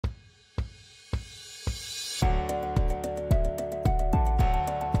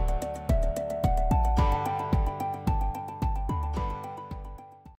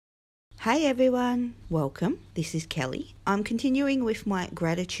Hey everyone, welcome. This is Kelley. I'm continuing with my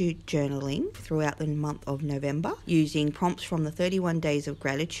gratitude journaling throughout the month of November using prompts from the 31 Days of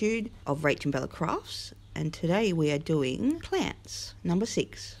Gratitude of RachandBella Crafts. And today we are doing plants, number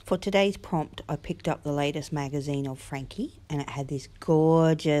 6. For today's prompt, I picked up the latest magazine of Frankie and it had this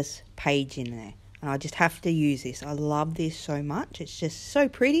gorgeous page in there. And I just have to use this. I love this so much. It's just so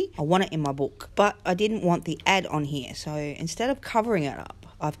pretty. I want it in my book. But I didn't want the ad on here. So instead of covering it up,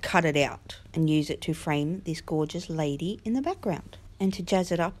 I've cut it out and use it to frame this gorgeous lady in the background. And to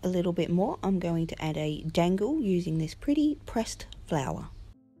jazz it up a little bit more, I'm going to add a dangle using this pretty pressed flower.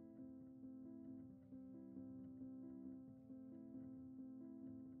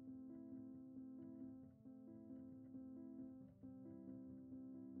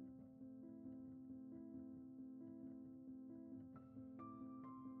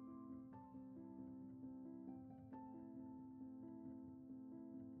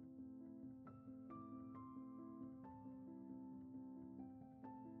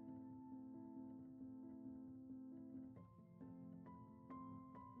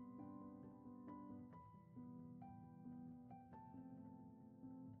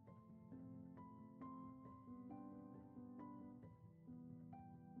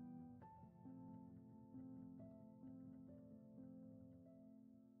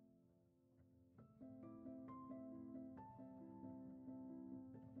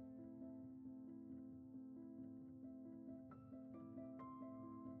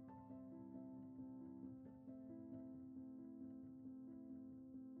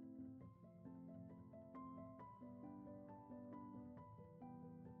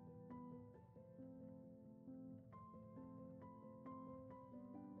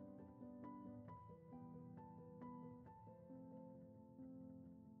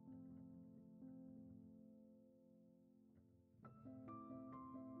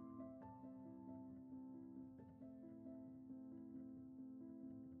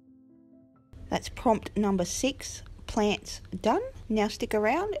 That's prompt number 6, plants done. Now stick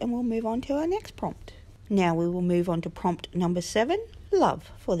around and we'll move on to our next prompt. Now we will move on to prompt number 7,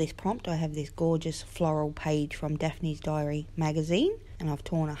 love. For this prompt I have this gorgeous floral page from Daphne's Diary magazine and I've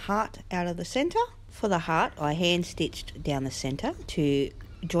torn a heart out of the centre. For the heart I hand stitched down the centre to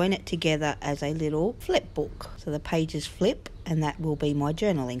join it together as a little flip book. So the pages flip and that will be my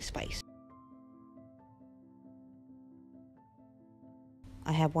journaling space.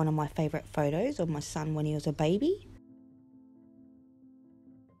 I have one of my favourite photos of my son when he was a baby.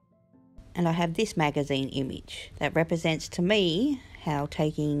 And I have this magazine image that represents to me how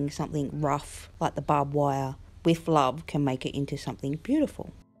taking something rough like the barbed wire with love can make it into something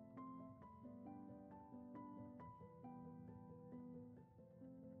beautiful.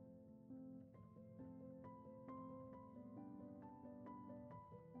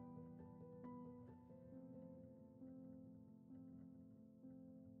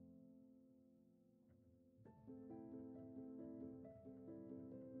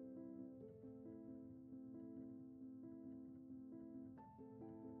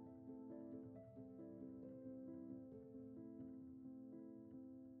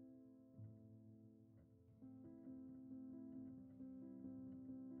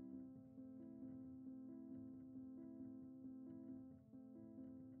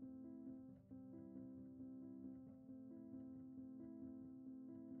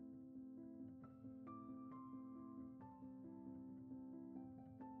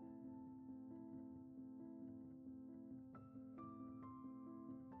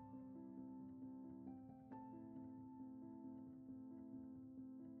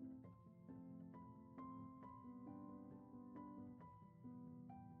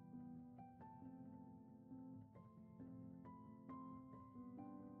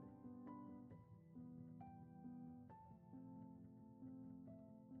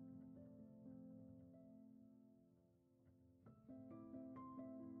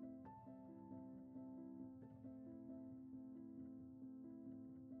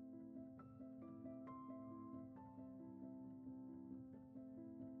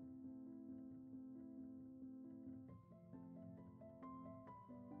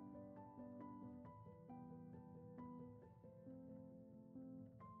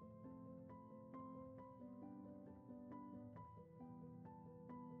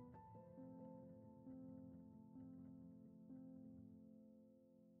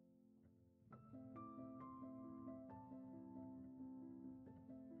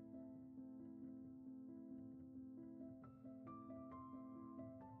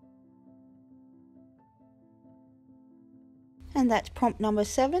 And that's prompt number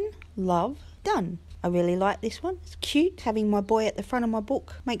 7, love, done. I really like this one. It's cute. Having my boy at the front of my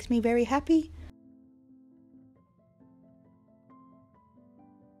book makes me very happy.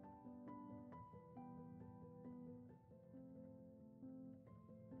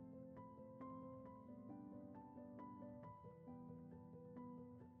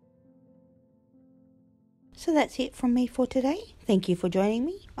 So that's it from me for today. Thank you for joining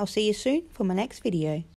me. I'll see you soon for my next video.